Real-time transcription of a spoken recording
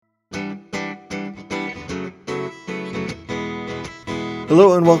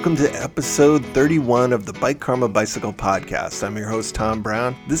Hello and welcome to episode 31 of the Bike Karma Bicycle Podcast. I'm your host, Tom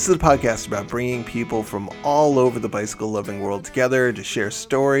Brown. This is a podcast about bringing people from all over the bicycle-loving world together to share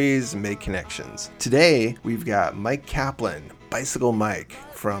stories and make connections. Today, we've got Mike Kaplan, Bicycle Mike,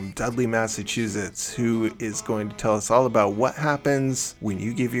 from Dudley, Massachusetts, who is going to tell us all about what happens when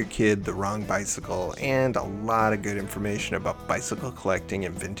you give your kid the wrong bicycle and a lot of good information about bicycle collecting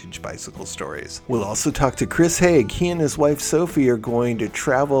and vintage bicycle stories. We'll also talk to Chris Haig. He and his wife Sophie are going to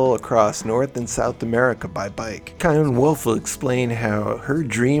travel across North and South America by bike. Kyron Wolf will explain how her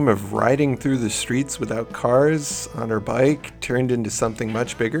dream of riding through the streets without cars on her bike turned into something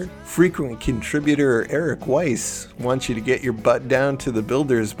much bigger. Frequent contributor Eric Weiss wants you to get your butt down to the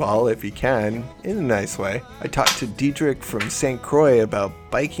builder's ball if you can, in a nice way. I talked to Diedrich from St. Croix about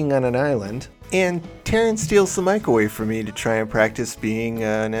biking on an island, and Terrence steals the mic away from me to try and practice being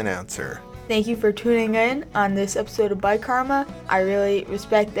an announcer. Thank you for tuning in on this episode of Bike Karma. I really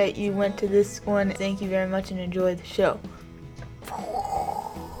respect that you went to this one. Thank you very much and enjoy the show.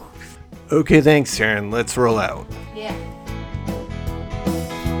 Okay, thanks, Taryn. Let's roll out. Yeah.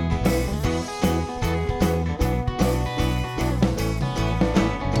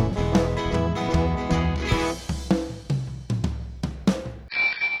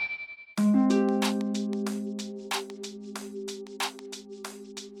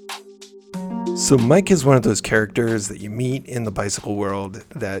 So Mike is one of those characters that you meet in the bicycle world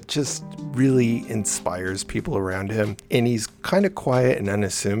that just really inspires people around him. And he's kind of quiet and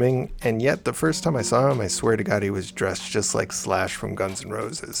unassuming. And yet the first time I saw him, I swear to God, he was dressed just like Slash from Guns N'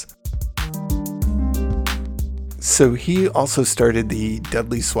 Roses. So he also started the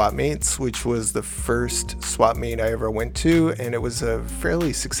Dudley Swap Meets, which was the first swap meet I ever went to, and it was a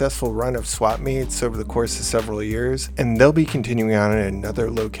fairly successful run of swap meets over the course of several years, and they'll be continuing on in another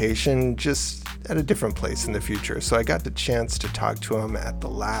location, just at a different place in the future. So I got the chance to talk to him at the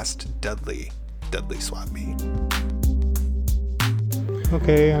last Dudley Swap Meet.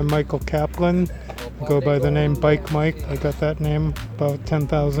 Okay, I'm Michael Kaplan. I go by the name Bike Mike. I got that name about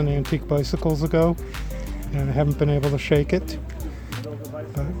 10,000 antique bicycles ago, and I haven't been able to shake it.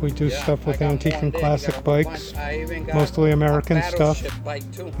 But we do stuff with antique and classic bikes, mostly American stuff,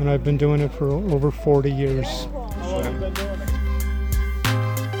 and I've been doing it for over 40 years.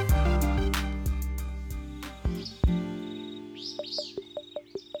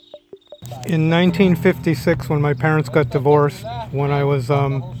 In 1956, when my parents got divorced, when I was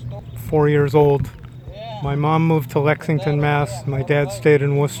 4 years old, my mom moved to Lexington, Mass. My dad stayed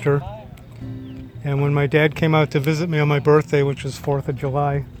in Worcester. And when my dad came out to visit me on my birthday, which was 4th of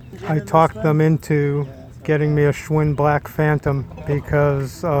July, I talked them into getting me a Schwinn Black Phantom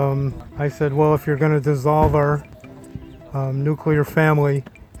because I said, well, if you're going to dissolve our nuclear family,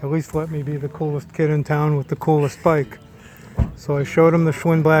 at least let me be the coolest kid in town with the coolest bike. So I showed him the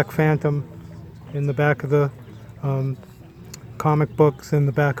Schwinn Black Phantom in the back of the comic books in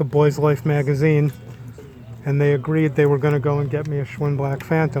the back of Boys Life magazine, and they agreed they were going to go and get me a Schwinn Black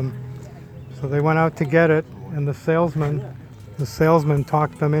Phantom. So they went out to get it, and the salesman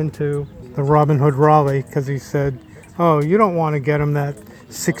talked them into the Robin Hood Raleigh because he said, oh, you don't want to get him that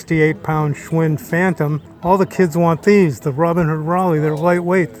 68-pound Schwinn Phantom. All the kids want these, the Robin Hood Raleigh. They're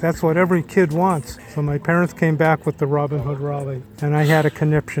lightweight. That's what every kid wants. So my parents came back with the Robin Hood Raleigh, and I had a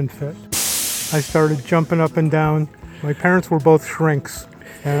conniption fit. I started jumping up and down. My parents were both shrinks.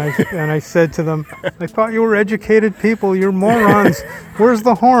 And I said to them, I thought you were educated people, you're morons. Where's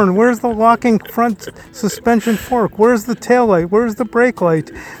the horn? Where's the locking front suspension fork? Where's the tail light? Where's the brake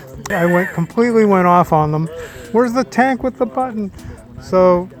light? I completely went off on them. Where's the tank with the button?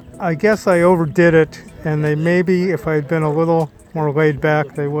 So I guess I overdid it, and they maybe, if I had been a little more laid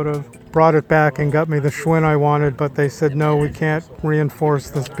back, they would have brought it back and got me the Schwinn I wanted, but they said, no, we can't reinforce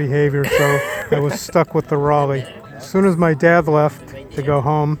this behavior, so I was stuck with the Raleigh. As soon as my dad left to go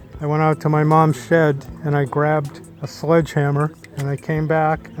home, I went out to my mom's shed and I grabbed a sledgehammer and I came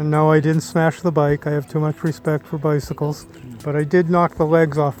back. And no, I didn't smash the bike. I have too much respect for bicycles. But I did knock the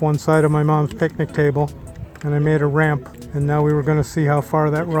legs off one side of my mom's picnic table and I made a ramp. And now we were going to see how far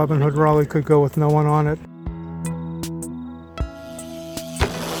that Robin Hood Raleigh could go with no one on it.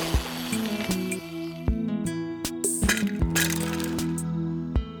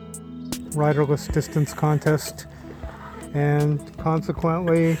 Riderless distance contest. And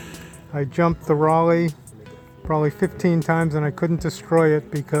consequently, I jumped the Raleigh probably 15 times and I couldn't destroy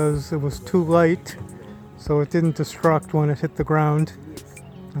it because it was too light, so it didn't destruct when it hit the ground,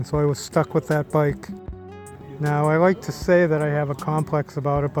 and so I was stuck with that bike. Now, I like to say that I have a complex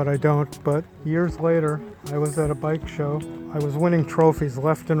about it, but I don't. But years later, I was at a bike show. I was winning trophies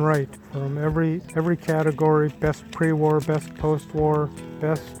left and right from every category: best pre-war, best post-war,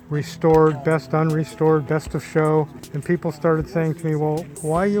 best restored, best unrestored, best of show. And people started saying to me, well,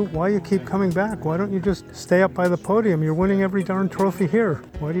 why you keep coming back? Why don't you just stay up by the podium? You're winning every darn trophy here.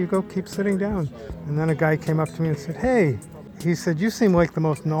 Why do you keep sitting down? And then a guy came up to me and said, hey, he said, you seem like the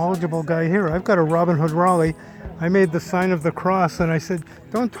most knowledgeable guy here. I've got a Robin Hood Raleigh. I made the sign of the cross, and I said,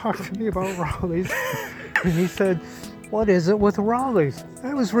 don't talk to me about Raleighs. And he said, what is it with Raleighs?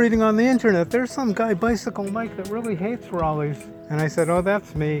 I was reading on the internet, there's some guy, Bicycle Mike, that really hates Raleighs. And I said, oh,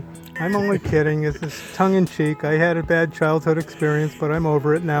 that's me. I'm only kidding. It's just tongue-in-cheek. I had a bad childhood experience, but I'm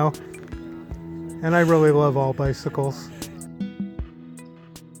over it now. And I really love all bicycles.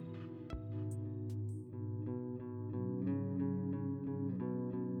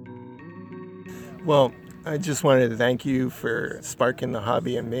 Well, I just wanted to thank you for sparking the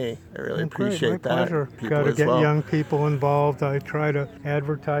hobby in me. I really appreciate that. My pleasure. Got to get young people involved. I try to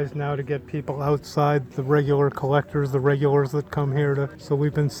advertise now to get people outside the regular collectors, the regulars that come here so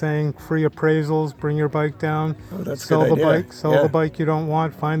we've been saying free appraisals, bring your bike down, sell the bike, the bike you don't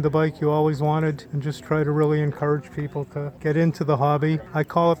want, find the bike you always wanted, and just try to really encourage people to get into the hobby. I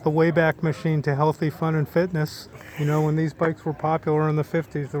call it the Wayback Machine to healthy fun and fitness. You know, when these bikes were popular in the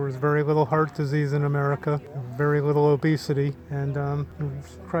 50s, there was very little heart disease in America, very little obesity, and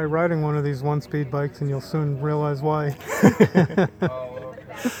try riding one of these one-speed bikes and you'll soon realize why.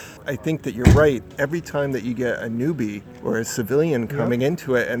 I think that you're right. Every time that you get a newbie or a civilian coming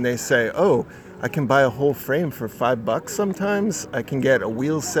into it and they say, oh, I can buy a whole frame for $5 sometimes. I can get a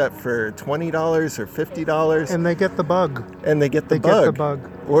wheel set for $20 or $50. And they get the bug. And they get the bug.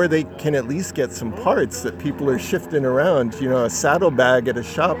 Or they can at least get some parts that people are shifting around. You know, a saddlebag at a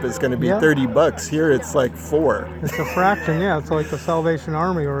shop is going to be $30. Here it's like $4. It's a fraction, It's like the Salvation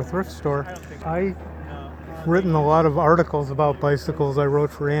Army or a thrift store. I've written a lot of articles about bicycles. I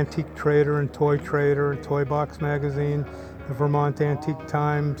wrote for Antique Trader and Toy Trader and Toy Box Magazine, the Vermont Antique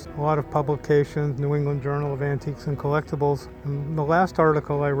Times, a lot of publications, New England Journal of Antiques and Collectibles. And the last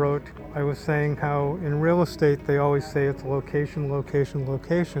article I wrote, I was saying how in real estate they always say it's location, location,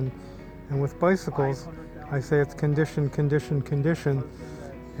 location. And with bicycles, I say it's condition, condition, condition.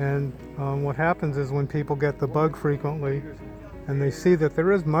 And what happens is when people get the bug frequently and they see that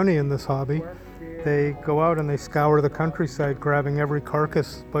there is money in this hobby, they go out and they scour the countryside grabbing every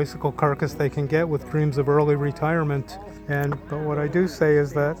bicycle carcass they can get with dreams of early retirement. But what I do say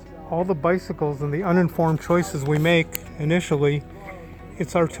is that all the bicycles and the uninformed choices we make initially,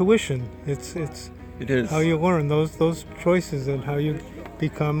 it's our tuition. It is how you learn those choices and how you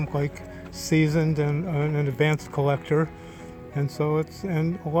become like seasoned and an advanced collector. And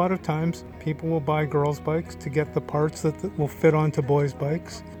a lot of times people will buy girls' bikes to get the parts that will fit onto boys'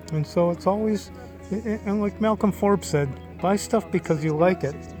 bikes. And so it's always, and like Malcolm Forbes said, buy stuff because you like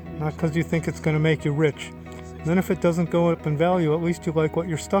it, not because you think it's going to make you rich. Then if it doesn't go up in value, at least you like what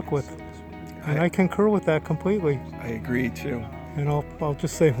you're stuck with. And I concur with that completely. I agree too. And I'll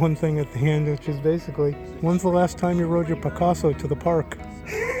just say one thing at the end, which is basically, when's the last time you rode your Picasso to the park?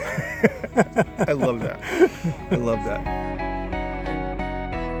 I love that. I love that.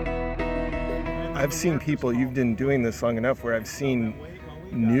 I've seen people, you've been doing this long enough, where I've seen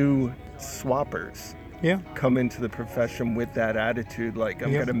new swappers come into the profession with that attitude, like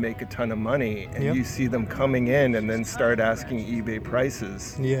I'm going to make a ton of money, and you see them coming in and then start asking eBay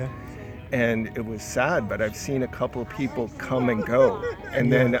prices. And it was sad, but I've seen a couple of people come and go,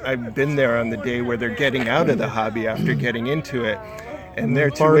 and then I've been there on the day where they're getting out of the hobby after getting into it, and their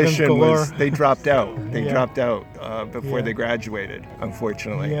tuition was, they dropped out before they graduated,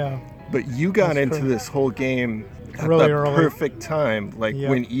 unfortunately. But you got into this whole game at really the early. Perfect time, like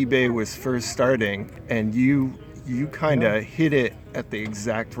when eBay was first starting, and you kind of hit it at the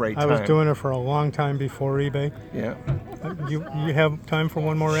exact right time. I was doing it for a long time before eBay. You have time for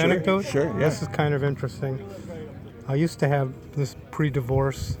one more anecdote? Sure, yeah. This is kind of interesting. I used to have this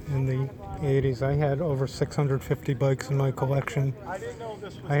pre-divorce in the 80s. I had over 650 bikes in my collection.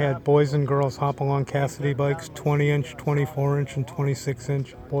 I had boys and girls Hopalong Cassidy bikes, 20-inch, 24-inch, and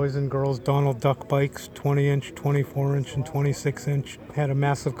 26-inch. Boys and girls Donald Duck bikes, 20-inch, 24-inch, and 26-inch. Had a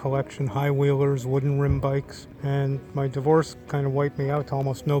massive collection, high wheelers, wooden rim bikes. And my divorce kind of wiped me out to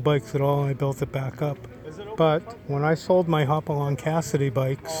almost no bikes at all, and I built it back up. But when I sold my Hopalong Cassidy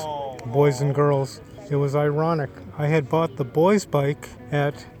bikes, boys and girls, it was ironic. I had bought the boys' bike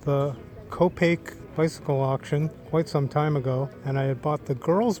at the Copake bicycle auction quite some time ago, and I had bought the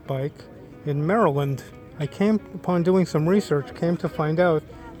girls' bike in Maryland. I came upon doing some research, came to find out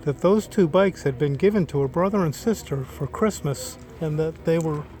that those two bikes had been given to a brother and sister for Christmas, and that they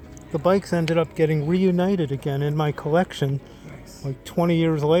were the bikes ended up getting reunited again in my collection like 20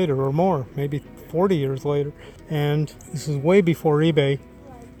 years later or more, maybe 40 years later. And this is way before eBay.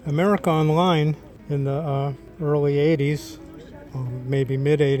 America Online in the early 80s, maybe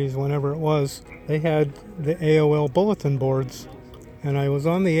mid-80s, whenever it was, they had the AOL bulletin boards. And I was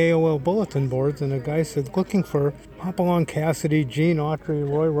on the AOL bulletin boards, and a guy said, looking for Hopalong Cassidy, Gene Autry,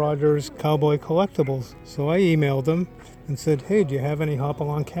 Roy Rogers, Cowboy Collectibles. So I emailed him and said, hey, do you have any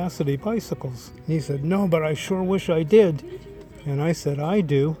Hopalong Cassidy bicycles? And he said, no, but I sure wish I did. And I said, I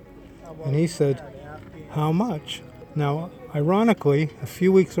do. And he said, how much? Now, ironically, a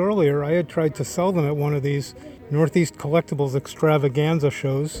few weeks earlier, I had tried to sell them at one of these Northeast Collectibles extravaganza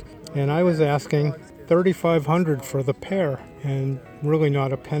shows, and I was asking $3,500 for the pair, and really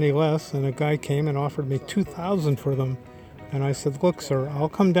not a penny less, and a guy came and offered me $2,000 for them. And I said, look, sir, I'll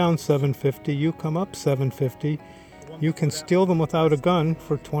come down $750, you come up $750, you can steal them without a gun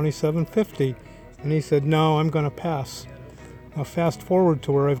for $2,750. And he said, no, I'm going to pass. Now fast forward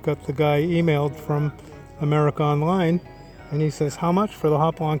to where I've got the guy emailed from America Online, and he says, how much for the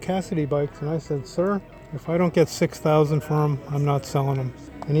Hopalong Cassidy bikes? And I said, sir, if I don't get $6,000 for them, I'm not selling them.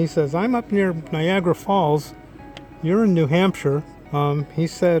 And he says, I'm up near Niagara Falls. You're in New Hampshire. He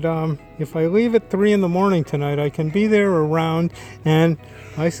said, if I leave at 3 in the morning tonight, I can be there around. And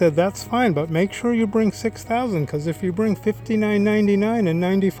I said, that's fine, but make sure you bring $6,000, because if you bring $59.99 and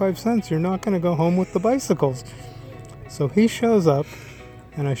 95 cents, you're not going to go home with the bicycles. So he shows up,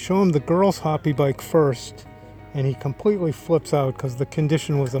 and I show him the girls' hoppy bike first, and he completely flips out because the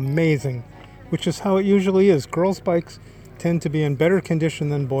condition was amazing, which is how it usually is. Girls' bikes tend to be in better condition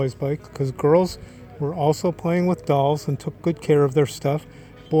than boys' bikes because girls were also playing with dolls and took good care of their stuff.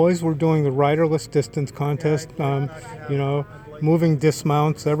 Boys were doing the riderless distance contest, moving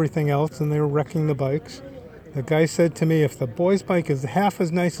dismounts, everything else, and they were wrecking the bikes. The guy said to me, if the boys' bike is half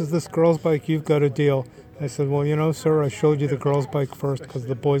as nice as this girl's bike, you've got a deal. I said, well, sir, I showed you the girl's bike first because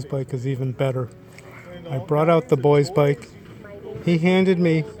the boys' bike is even better. I brought out the boys' bike. He handed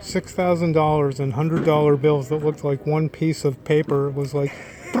me $6,000 in $100 bills that looked like one piece of paper. It was like,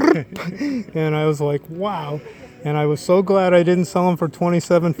 and I was like, wow. And I was so glad I didn't sell them for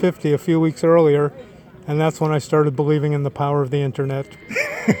 $2,750 a few weeks earlier. And that's when I started believing in the power of the internet.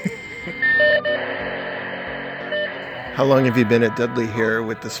 How long have you been at Dudley here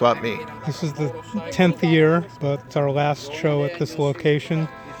with the swap meet? This is the 10th year, but it's our last show at this location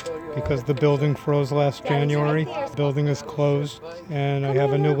because the building froze last January. The building is closed, and I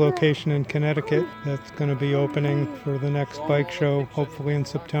have a new location in Connecticut that's going to be opening for the next bike show, hopefully in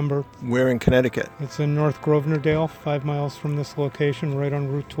September. Where in Connecticut? It's in North Grosvenor-Dale, 5 miles from this location, right on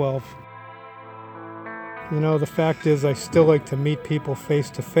Route 12. The fact is I still like to meet people face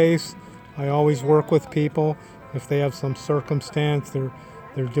to face. I always work with people. If they have some circumstance, they're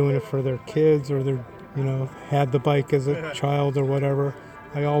doing it for their kids, or they're, had the bike as a child or whatever.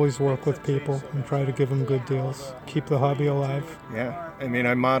 I always work with people and try to give them good deals. Keep the hobby alive. Yeah,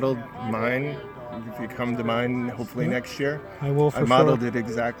 I modeled mine. If you come to mine, hopefully next year. I will for sure. I modeled it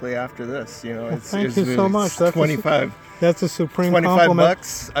exactly after this. Thank you so much. That's 25. That's a supreme 25 compliment.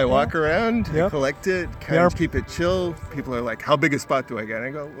 $25. I walk around, I collect it, keep it chill. People are like, how big a spot do I get? And I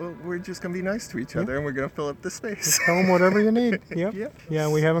go, well, we're just going to be nice to each other, and we're going to fill up the space. Tell them whatever you need. Yep. Yep. Yeah,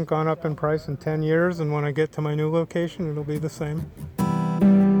 we haven't gone up in price in 10 years, and when I get to my new location, it'll be the same.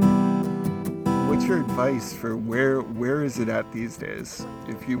 What's your advice for where is it at these days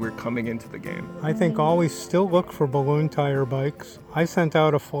if you were coming into the game? I think always still look for balloon tire bikes. I sent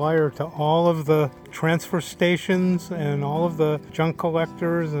out a flyer to all of the transfer stations and all of the junk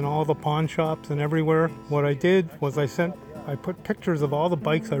collectors and all the pawn shops and everywhere. What I did was I put pictures of all the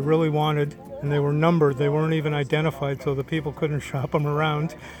bikes I really wanted, and they were numbered. They weren't even identified, so the people couldn't shop them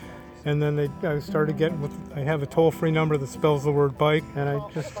around. And then I started getting I have a toll-free number that spells the word bike, and I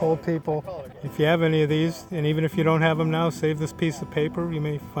just told people, if you have any of these, and even if you don't have them now, save this piece of paper. You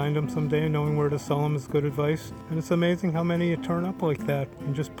may find them someday. Knowing where to sell them is good advice. And it's amazing how many you turn up like that.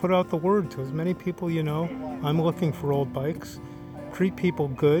 And just put out the word to as many people you know. I'm looking for old bikes. Treat people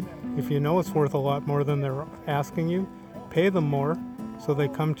good. If you know it's worth a lot more than they're asking you, pay them more so they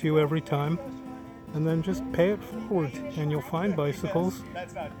come to you every time. And then just pay it forward, and you'll find bicycles.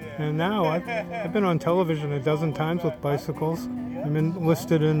 And now I've been on television a dozen times with bicycles. I'm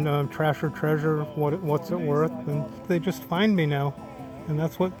listed in Trash or Treasure, What's It Worth, and they just find me now. And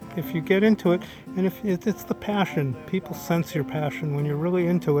that's what, if you get into it, and if it's the passion, people sense your passion. When you're really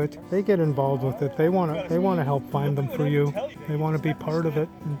into it, they get involved with it. They want to help find them for you. They want to be part of it.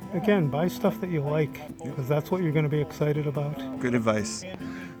 And again, buy stuff that you like, because that's what you're going to be excited about. Good advice.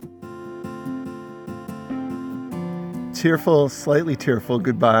 slightly tearful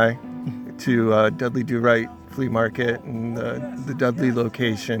goodbye to Dudley Do Right Flea Market and the Dudley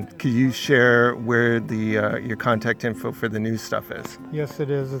location. Could you share where your contact info for the new stuff is? Yes,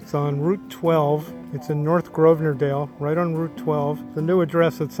 it is. It's on Route 12. It's in North Grosvenordale, right on Route 12. The new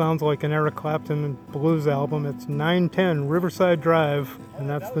address, it sounds like an Eric Clapton blues album. It's 910 Riverside Drive, and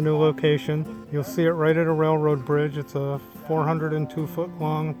that's the new location. You'll see it right at a railroad bridge. It's a 402-foot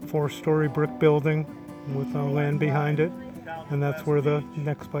long, 4-story brick building with land behind it. And that's where the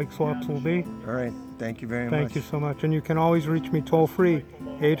next bike swaps will be. All right. Thank you very much. Thank you so much. And you can always reach me toll free,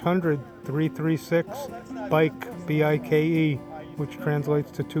 800-336-BIKE, B-I-K-E, which translates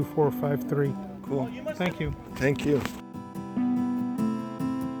to 2453. Cool. Thank you. Thank you.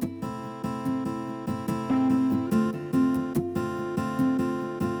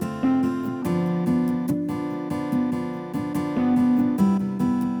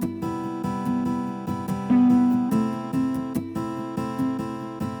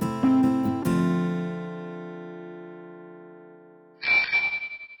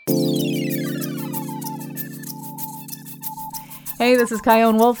 Hey, this is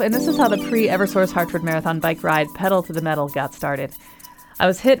Kyone Wolf, and this is how the pre-Eversource Hartford Marathon bike ride Pedal to the Metal got started. I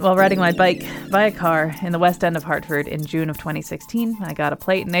was hit while riding my bike by a car in the west end of Hartford in June of 2016. I got a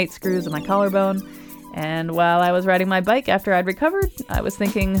plate and 8 screws in my collarbone, and while I was riding my bike after I'd recovered, I was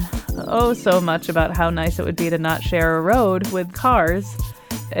thinking so much about how nice it would be to not share a road with cars.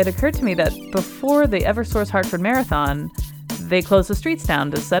 It occurred to me that before the Eversource Hartford Marathon, they closed the streets down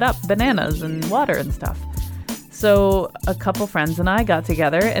to set up bananas and water and stuff. So a couple friends and I got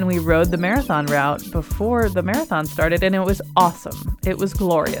together and we rode the marathon route before the marathon started, and it was awesome. It was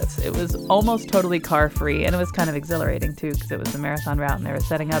glorious. It was almost totally car-free, and it was kind of exhilarating too because it was the marathon route and they were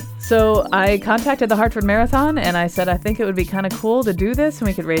setting up. So I contacted the Hartford Marathon and I said I think it would be kind of cool to do this, and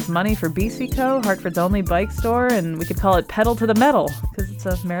we could raise money for BCCO, Hartford's only bike store, and we could call it Pedal to the Metal because it's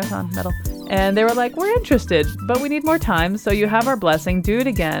a marathon metal. And they were like, we're interested, but we need more time, so you have our blessing, do it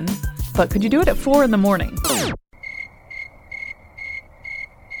again. But could you do it at 4 a.m?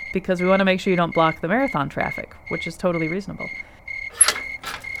 Because we want to make sure you don't block the marathon traffic, which is totally reasonable.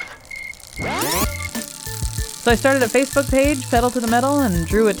 So I started a Facebook page, Pedal to the Metal, and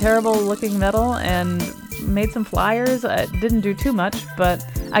drew a terrible looking medal and made some flyers. I didn't do too much, but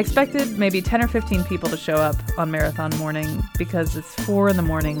I expected maybe 10 or 15 people to show up on marathon morning because it's 4 a.m.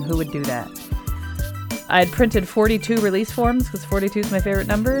 Who would do that? I had printed 42 release forms because 42 is my favorite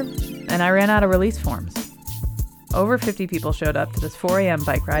number, and I ran out of release forms. Over 50 people showed up to this 4 a.m.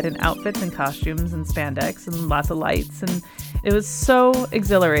 bike ride in outfits and costumes and spandex and lots of lights, and it was so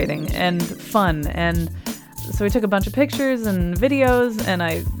exhilarating and fun. And so we took a bunch of pictures and videos, and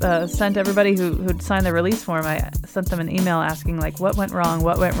I sent everybody who'd signed the release form, I sent them an email asking, like, what went wrong,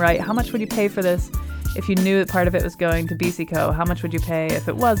 what went right, how much would you pay for this if you knew that part of it was going to BCCO, how much would you pay if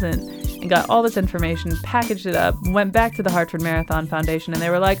it wasn't, and got all this information, packaged it up, went back to the Hartford Marathon Foundation, and they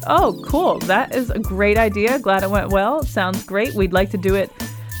were like, oh, cool, that is a great idea, glad it went well, sounds great, we'd like to do it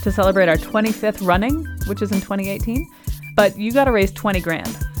to celebrate our 25th running, which is in 2018, but you gotta raise 20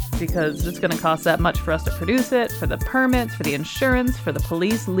 grand, because it's gonna cost that much for us to produce it, for the permits, for the insurance, for the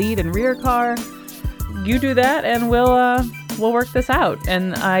police lead and rear car. You do that and we'll work this out.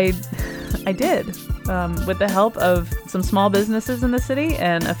 And I did. With the help of some small businesses in the city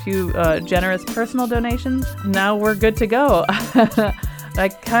and a few generous personal donations, now we're good to go. I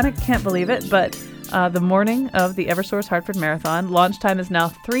kind of can't believe it, but the morning of the Eversource Hartford Marathon, launch time is now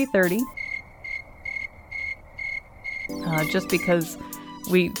 3:30. Just because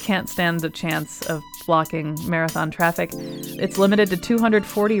we can't stand the chance of blocking marathon traffic. It's limited to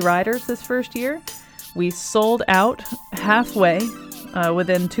 240 riders this first year. We sold out halfway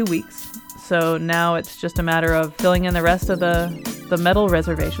within 2 weeks. So now it's just a matter of filling in the rest of the medal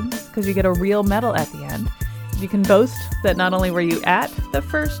reservations, because you get a real medal at the end. You can boast that not only were you at the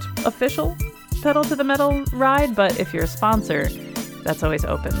first official Pedal to the Metal ride, but if you're a sponsor, that's always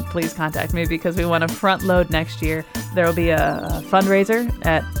open. Please contact me because we want to front load next year. There will be a fundraiser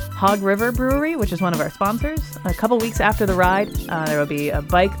at Hog River Brewery, which is one of our sponsors. A couple weeks after the ride, there will be a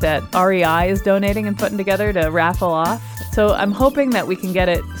bike that REI is donating and putting together to raffle off. So I'm hoping that we can get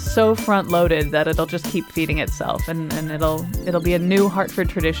it so front loaded that it'll just keep feeding itself, and it'll be a new Hartford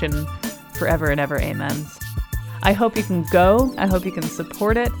tradition forever and ever. Amens. I hope you can go. I hope you can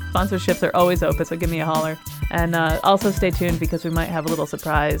support it. Sponsorships are always open, so give me a holler. And also stay tuned because we might have a little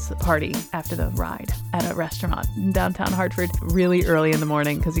surprise party after the ride at a restaurant in downtown Hartford really early in the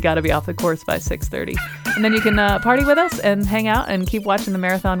morning because you got to be off the course by 6:30. And then you can party with us and hang out and keep watching the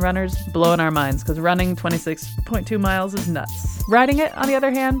marathon runners blowing our minds because running 26.2 miles is nuts. Riding it, on the other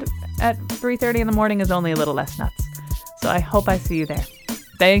hand, at 3:30 in the morning is only a little less nuts. So I hope I see you there.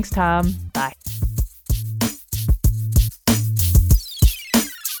 Thanks, Tom. Bye.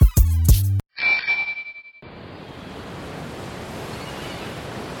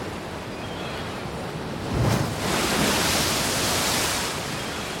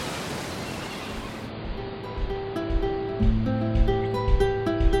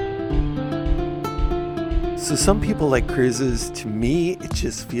 So some people like cruises. To me, it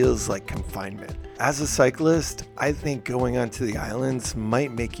just feels like confinement. As a cyclist, I think going onto the islands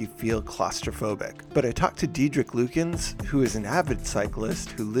might make you feel claustrophobic. But I talked to Diedrich Lukens, who is an avid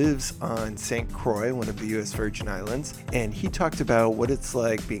cyclist who lives on St. Croix, one of the U.S. Virgin Islands, and he talked about what it's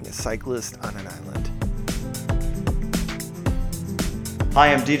like being a cyclist on an island.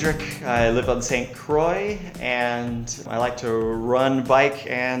 Hi, I'm Diedrich. I live on St. Croix, and I like to run, bike,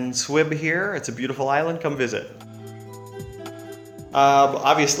 and swim here. It's a beautiful island. Come visit.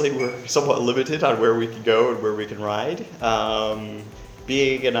 Obviously, we're somewhat limited on where we can go and where we can ride.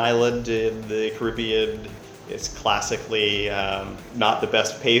 Being an island in the Caribbean is classically not the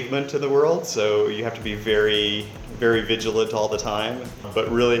best pavement in the world, so you have to be very, very vigilant all the time.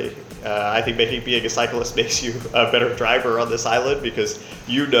 But really, I think being a cyclist makes you a better driver on this island because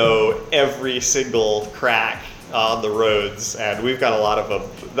you know every single crack on the roads, and we've got a lot of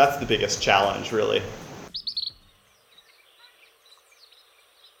them. That's the biggest challenge, really.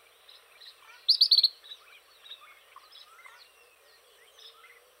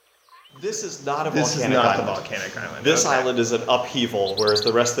 This is not a volcanic island. This island is an upheaval, whereas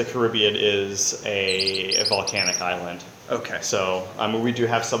the rest of the Caribbean is a volcanic island. Okay. So, we do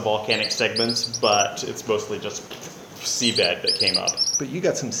have some volcanic segments, but it's mostly just seabed that came up. But you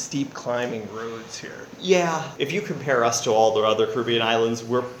got some steep climbing roads here. Yeah. If you compare us to all the other Caribbean islands,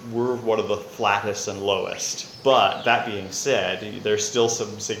 we're one of the flattest and lowest. But that being said, there's still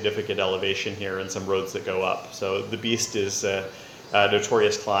some significant elevation here and some roads that go up. So the Beast is a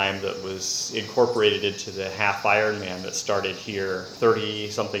notorious climb that was incorporated into the half Ironman that started here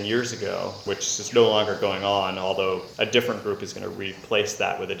 30-something years ago, which is no longer going on, although a different group is going to replace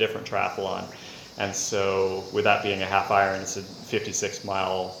that with a different triathlon. And so with that being a half Iron, it's a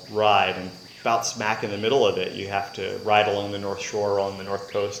 56-mile ride, and about smack in the middle of it, you have to ride along the North Shore on the North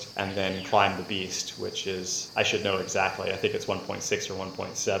Coast and then climb the Beast, which is, I should know exactly, I think it's 1.6 or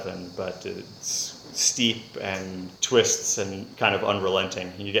 1.7, but it's steep and twists and kind of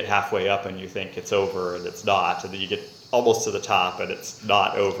unrelenting. You get halfway up and you think it's over, and it's not, and then you get almost to the top and it's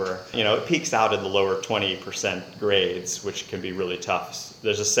not over. It peaks out in the lower 20% grades, which can be really tough.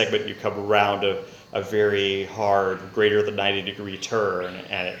 There's a segment you come around a very hard, greater than 90-degree turn,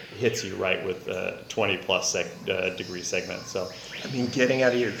 and it hits you right with a 20-plus degree segment. So, getting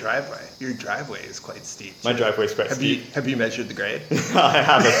out of your driveway is quite steep. My driveway is quite steep. Have you measured the grade? I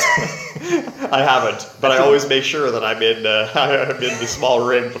haven't. But I always make sure that I'm in the small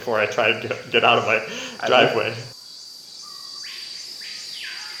ring before I try and get out of my driveway.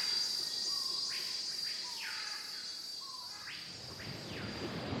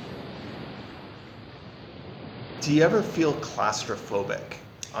 Do you ever feel claustrophobic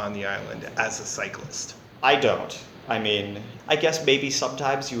on the island as a cyclist? I don't. I guess maybe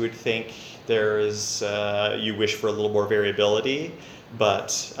sometimes you would think you wish for a little more variability,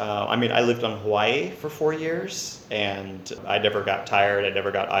 but I lived on Hawaii for 4 years, and I never got tired. I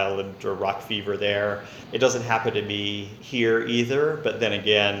never got island or rock fever there. It doesn't happen to me here either, but then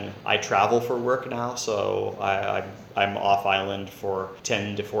again, I travel for work now, so I'm off island for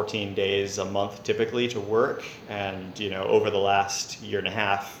 10 to 14 days a month typically to work, and over the last year and a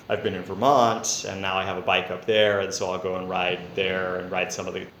half I've been in Vermont, and now I have a bike up there, and so I'll go and ride there and ride some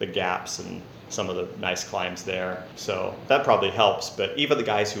of the gaps and some of the nice climbs there. So that probably helps, but even the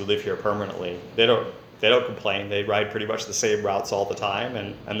guys who live here permanently, they don't complain. They ride pretty much the same routes all the time,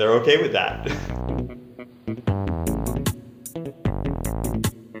 and they're okay with that.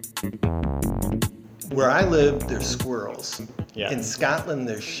 Where I live, there's squirrels. Yeah. In Scotland,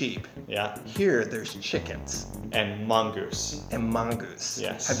 there's sheep. Yeah. Here, there's chickens. And mongoose.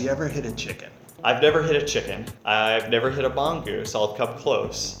 Yes. Have you ever hit a chicken? I've never hit a chicken. I've never hit a mongoose. I'll come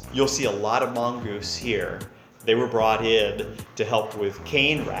close. You'll see a lot of mongoose here. They were brought in to help with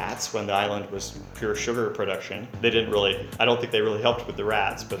cane rats when the island was pure sugar production. I don't think they really helped with the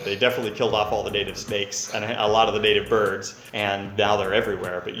rats, but they definitely killed off all the native snakes and a lot of the native birds, and now they're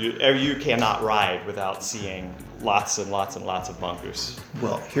everywhere. But you cannot ride without seeing lots and lots and lots of mongoose.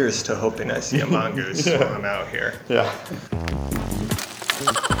 Well, here's to hoping I see a mongoose while I'm out here. Yeah.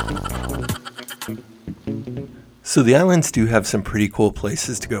 So the islands do have some pretty cool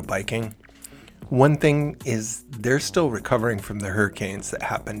places to go biking. One thing is they're still recovering from the hurricanes that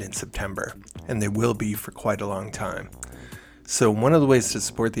happened in September, and they will be for quite a long time. So one of the ways to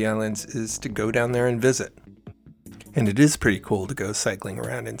support the islands is to go down there and visit. And it is pretty cool to go cycling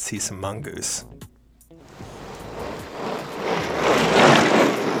around and see some mongoose.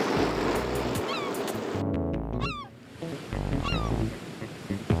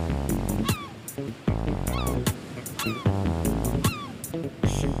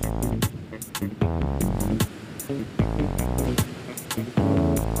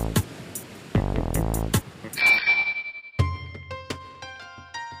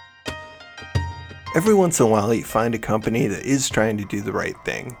 Every once in a while, you find a company that is trying to do the right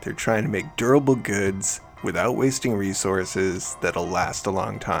thing. They're trying to make durable goods without wasting resources that'll last a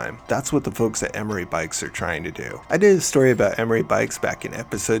long time. That's what the folks at Emery Bikes are trying to do. I did a story about Emery Bikes back in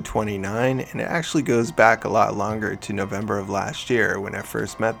episode 29, and it actually goes back a lot longer to November of last year when I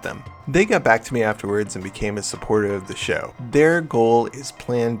first met them. They got back to me afterwards and became a supporter of the show. Their goal is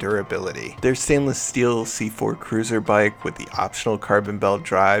planned durability. Their stainless steel C4 cruiser bike with the optional carbon belt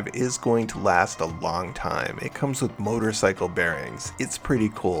drive is going to last a long time. It comes with motorcycle bearings. It's pretty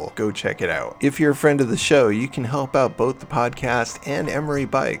cool. Go check it out. If you're a friend of the show, you can help out both the podcast and Emery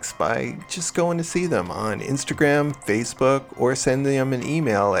Bikes by just going to see them on Instagram, Facebook, or send them an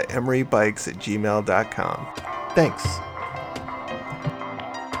email at emerybikes@gmail.com. Thanks.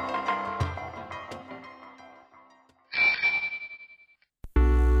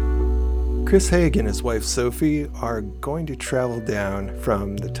 Chris Haig and his wife Sophie are going to travel down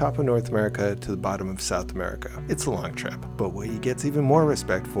from the top of North America to the bottom of South America. It's a long trip, but what he gets even more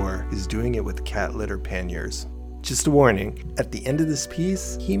respect for is doing it with cat litter panniers. Just a warning, at the end of this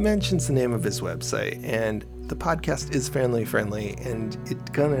piece, he mentions the name of his website, and the podcast is family friendly, and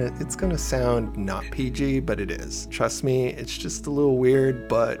it's gonna sound not PG, but it is. Trust me, it's just a little weird,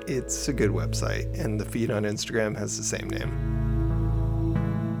 but it's a good website, and the feed on Instagram has the same name.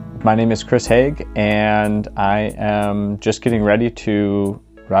 My name is Chris Haig, and I am just getting ready to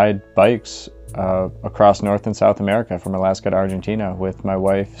ride bikes across North and South America from Alaska to Argentina with my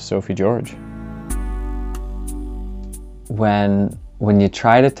wife, Sophie George. When you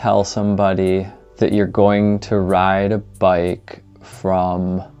try to tell somebody that you're going to ride a bike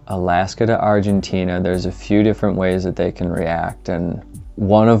from Alaska to Argentina, there's a few different ways that they can react, and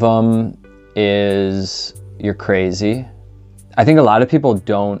one of them is you're crazy. I think a lot of people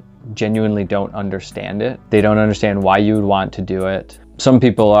genuinely don't understand it. They don't understand why you would want to do it. Some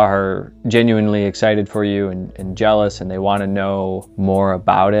people are genuinely excited for you and jealous, and they want to know more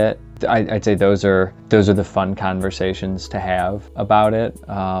about it. I'd say those are the fun conversations to have about it.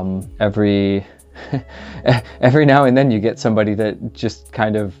 Every now and then you get somebody that just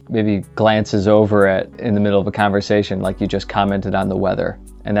kind of maybe glances over it in the middle of a conversation, like you just commented on the weather,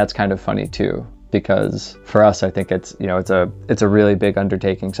 and that's kind of funny too. Because for us, I think it's a really big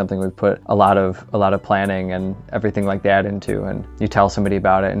undertaking, something we put a lot of planning and everything like that into. And you tell somebody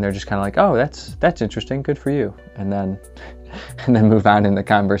about it, and they're just kind of like, "Oh, that's interesting, good for you," and then move on in the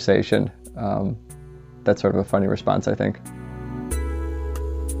conversation. That's sort of a funny response, I think.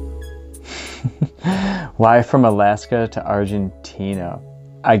 Why from Alaska to Argentina?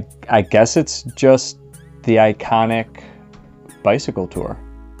 I guess it's just the iconic bicycle tour.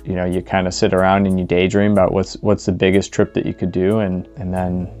 You know, you kind of sit around and you daydream about what's the biggest trip that you could do, and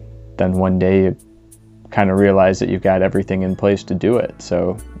then one day you kind of realize that you've got everything in place to do it,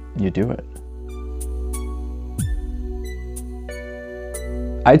 so you do it.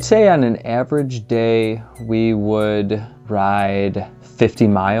 I'd say on an average day we would ride 50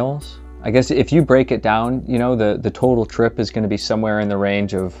 miles. I guess if you break it down, you know, the total trip is going to be somewhere in the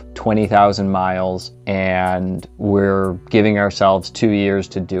range of 20,000 miles, and we're giving ourselves 2 years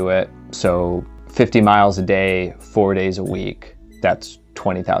to do it. So 50 miles a day, 4 days a week, that's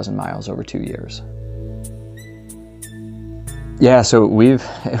 20,000 miles over 2 years. Yeah, so we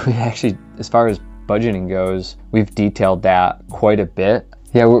actually, as far as budgeting goes, we've detailed that quite a bit.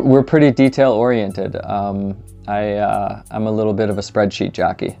 Yeah, we're pretty detail oriented. I'm a little bit of a spreadsheet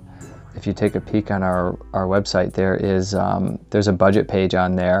jockey. If you take a peek on our website, there's a budget page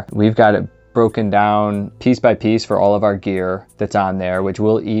on there. We've got it broken down piece by piece for all of our gear that's on there, which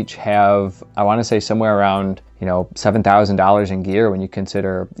will each have, I want to say, somewhere around, $7,000 in gear when you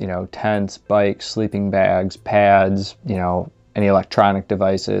consider, tents, bikes, sleeping bags, pads, any electronic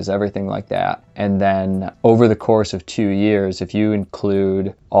devices, everything like that. And then over the course of 2 years, if you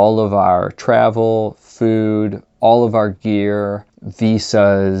include all of our travel, food, all of our gear,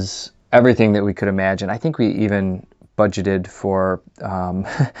 visas, everything that we could imagine. I think we even budgeted for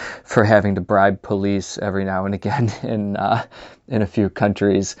having to bribe police every now and again in a few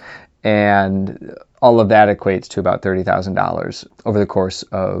countries, and all of that equates to about $30,000 over the course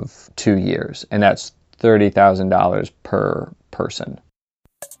of 2 years, and that's $30,000 per person.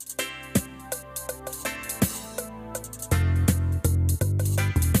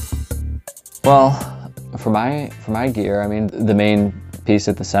 Well, for my gear, I mean, the main piece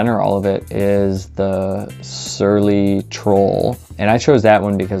at the center, all of it, is the Surly Troll, and I chose that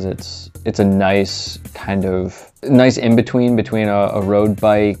one because it's a nice kind of nice in-between between a road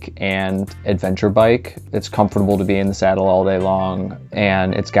bike and adventure bike. It's comfortable to be in the saddle all day long,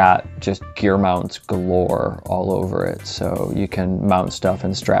 and it's got just gear mounts galore all over it, so you can mount stuff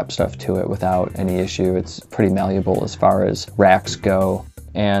and strap stuff to it without any issue. It's pretty malleable as far as racks go.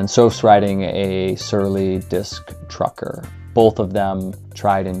 And Soph's riding a Surly Disc Trucker. Both of them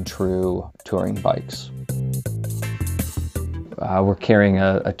tried and true touring bikes. We're carrying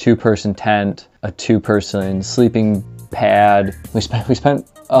a two-person tent, a two-person sleeping pad. We spent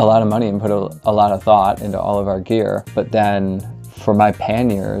a lot of money and put a lot of thought into all of our gear. But then for my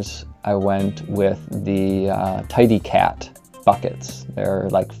panniers, I went with the Tidy Cat buckets. They're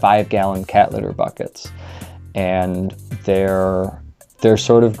like 5-gallon cat litter buckets, and they're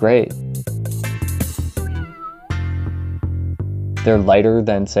sort of great. They're lighter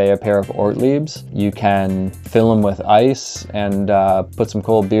than, say, a pair of Ortliebs. You can fill them with ice and put some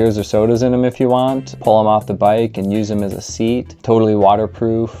cold beers or sodas in them if you want. Pull them off the bike and use them as a seat. Totally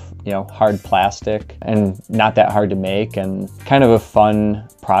waterproof, hard plastic, and not that hard to make, and kind of a fun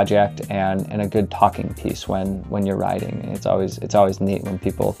project and a good talking piece when you're riding. It's always neat when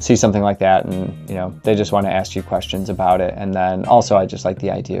people see something like that and they just want to ask you questions about it. And then also I just like the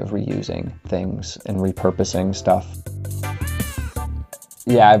idea of reusing things and repurposing stuff.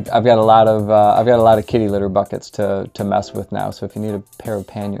 Yeah, I've got a lot of kitty litter buckets to mess with now. So if you need a pair of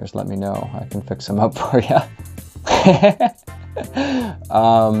panniers, let me know. I can fix them up for you.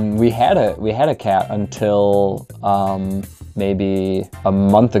 We had a cat until maybe a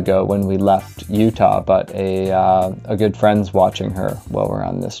month ago when we left Utah, but a good friend's watching her while we're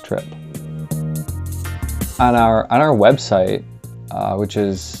on this trip. On our website, which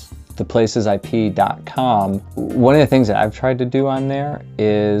is theplacesip.com, one of the things that I've tried to do on there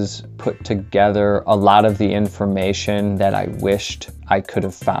is put together a lot of the information that I wished I could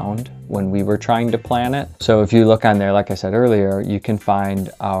have found when we were trying to plan it. So if you look on there, like I said earlier, you can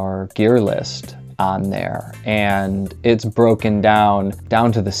find our gear list on there, and it's broken down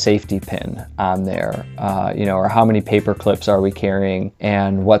to the safety pin on there, or how many paper clips are we carrying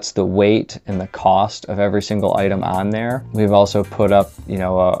and what's the weight and the cost of every single item on there. We've also put up,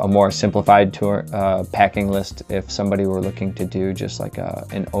 a more simplified tour packing list if somebody were looking to do just like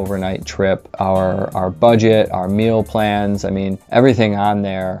an overnight trip, our budget, our meal plans. I mean, everything on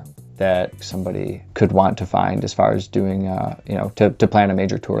there that somebody could want to find as far as doing, to plan a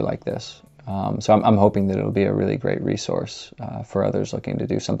major tour like this. So I'm hoping that it'll be a really great resource for others looking to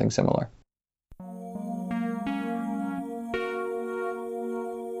do something similar.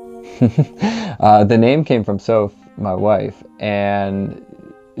 The name came from Soph, my wife, and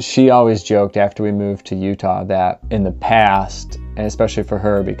she always joked after we moved to Utah that in the past, and especially for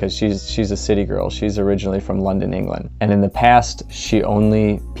her because she's a city girl, she's originally from London, England, and in the past she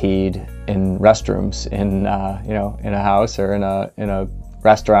only peed in restrooms in a house or in a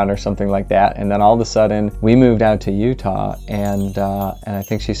restaurant or something like that. And then all of a sudden we moved out to Utah, and I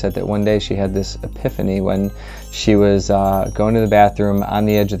think she said that one day she had this epiphany when she was going to the bathroom on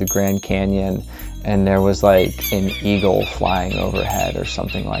the edge of the Grand Canyon, and there was like an eagle flying overhead or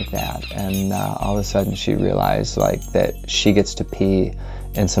something like that. And all of a sudden she realized that she gets to pee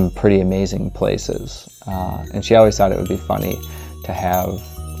in some pretty amazing places. And she always thought it would be funny to have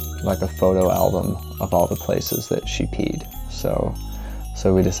like a photo album of all the places that she peed. So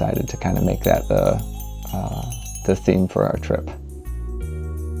we decided to kind of make that the theme for our trip.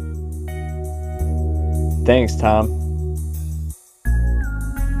 Thanks, Tom.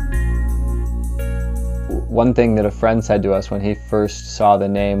 One thing that a friend said to us when he first saw the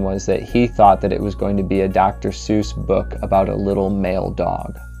name was that he thought that it was going to be a Dr. Seuss book about a little male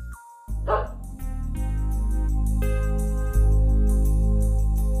dog.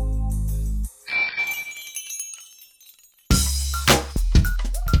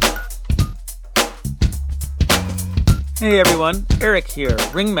 Hey everyone, Eric here,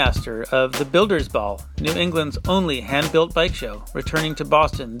 ringmaster of the Builders Ball, New England's only hand-built bike show, returning to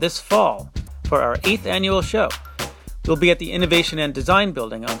Boston this fall for our 8th annual show. We'll be at the Innovation and Design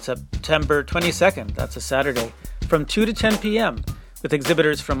Building on September 22nd, that's a Saturday, from 2 to 10 p.m. with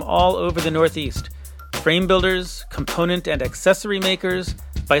exhibitors from all over the Northeast, frame builders, component and accessory makers,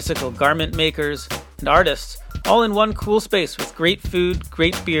 bicycle garment makers, and artists, all in one cool space with great food,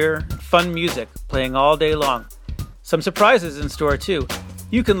 great beer, and fun music playing all day long. Some surprises in store too.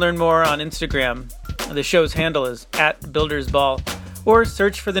 You can learn more on Instagram The show's handle is @BuildersBall, or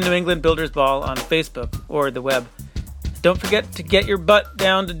search for the New England Builders Ball on Facebook or the web. Don't forget to get your butt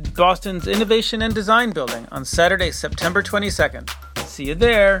down to Boston's Innovation and Design Building on Saturday, September 22nd. See you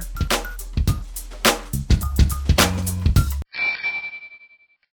there.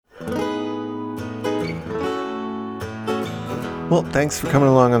 Well, thanks for coming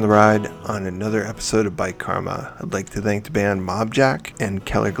along on the ride on another episode of Bike Karma. I'd like to thank the band Mobjack and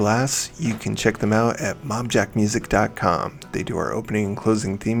Keller Glass. You can check them out at mobjackmusic.com. They do our opening and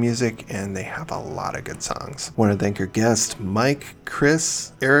closing theme music, and they have a lot of good songs. I want to thank our guests, Mike,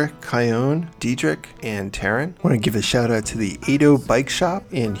 Chris, Eric, Kyone, Diedrich, and Taryn. I want to give a shout out to the Ado Bike Shop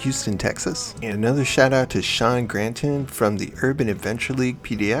in Houston, Texas, and another shout out to Sean Granton from the Urban Adventure League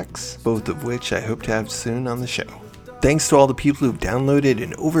PDX, both of which I hope to have soon on the show. Thanks to all the people who've downloaded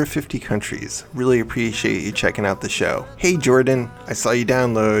in over 50 countries. Really appreciate you checking out the show. Hey Jordan, I saw you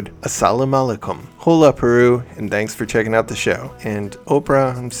download. Assalamu alaikum. Hola Peru, and thanks for checking out the show. And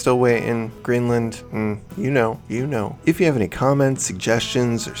Oprah, I'm still waiting. Greenland, you know. If you have any comments,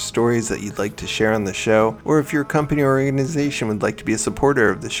 suggestions, or stories that you'd like to share on the show, or if your company or organization would like to be a supporter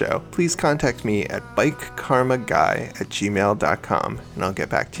of the show, please contact me at bikekarmaguy@gmail.com, and I'll get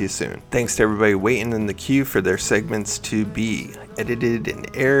back to you soon. Thanks to everybody waiting in the queue for their segments to be edited and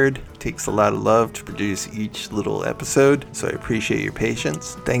aired. It takes a lot of love to produce each little episode, so I appreciate your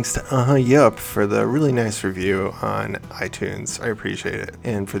patience. Thanks to Yup for the really nice review on iTunes. I appreciate it.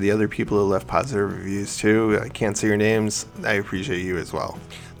 And for the other people who left positive reviews too, I can't say your names, I appreciate you as well.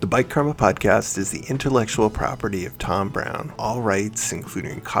 The Bike Karma podcast is the intellectual property of Tom Brown. All rights,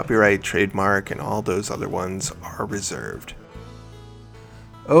 including copyright, trademark, and all those other ones, are reserved.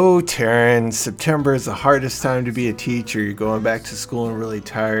 Oh, Taryn, September is the hardest time to be a teacher. You're going back to school and really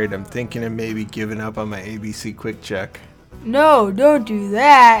tired. I'm thinking of maybe giving up on my ABC Quick Check. No, don't do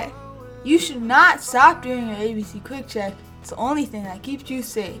that. You should not stop doing your ABC Quick Check. It's the only thing that keeps you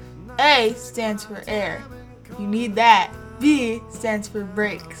safe. A stands for air. You need that. B stands for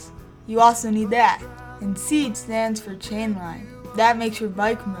brakes. You also need that. And C stands for chain line. That makes your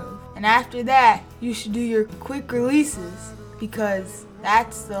bike move. And after that, you should do your quick releases, because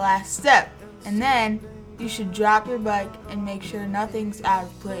that's the last step. And then you should drop your bike and make sure nothing's out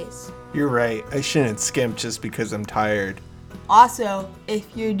of place. You're right. I shouldn't skimp just because I'm tired. Also, if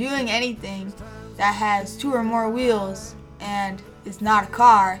you're doing anything that has 2 or more wheels and is not a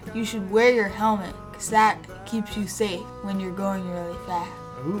car, you should wear your helmet, because that keeps you safe when you're going really fast.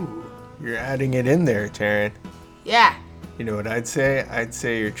 Ooh, you're adding it in there, Taryn. Yeah. You know what I'd say? I'd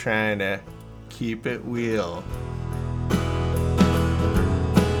say you're trying to keep it wheel.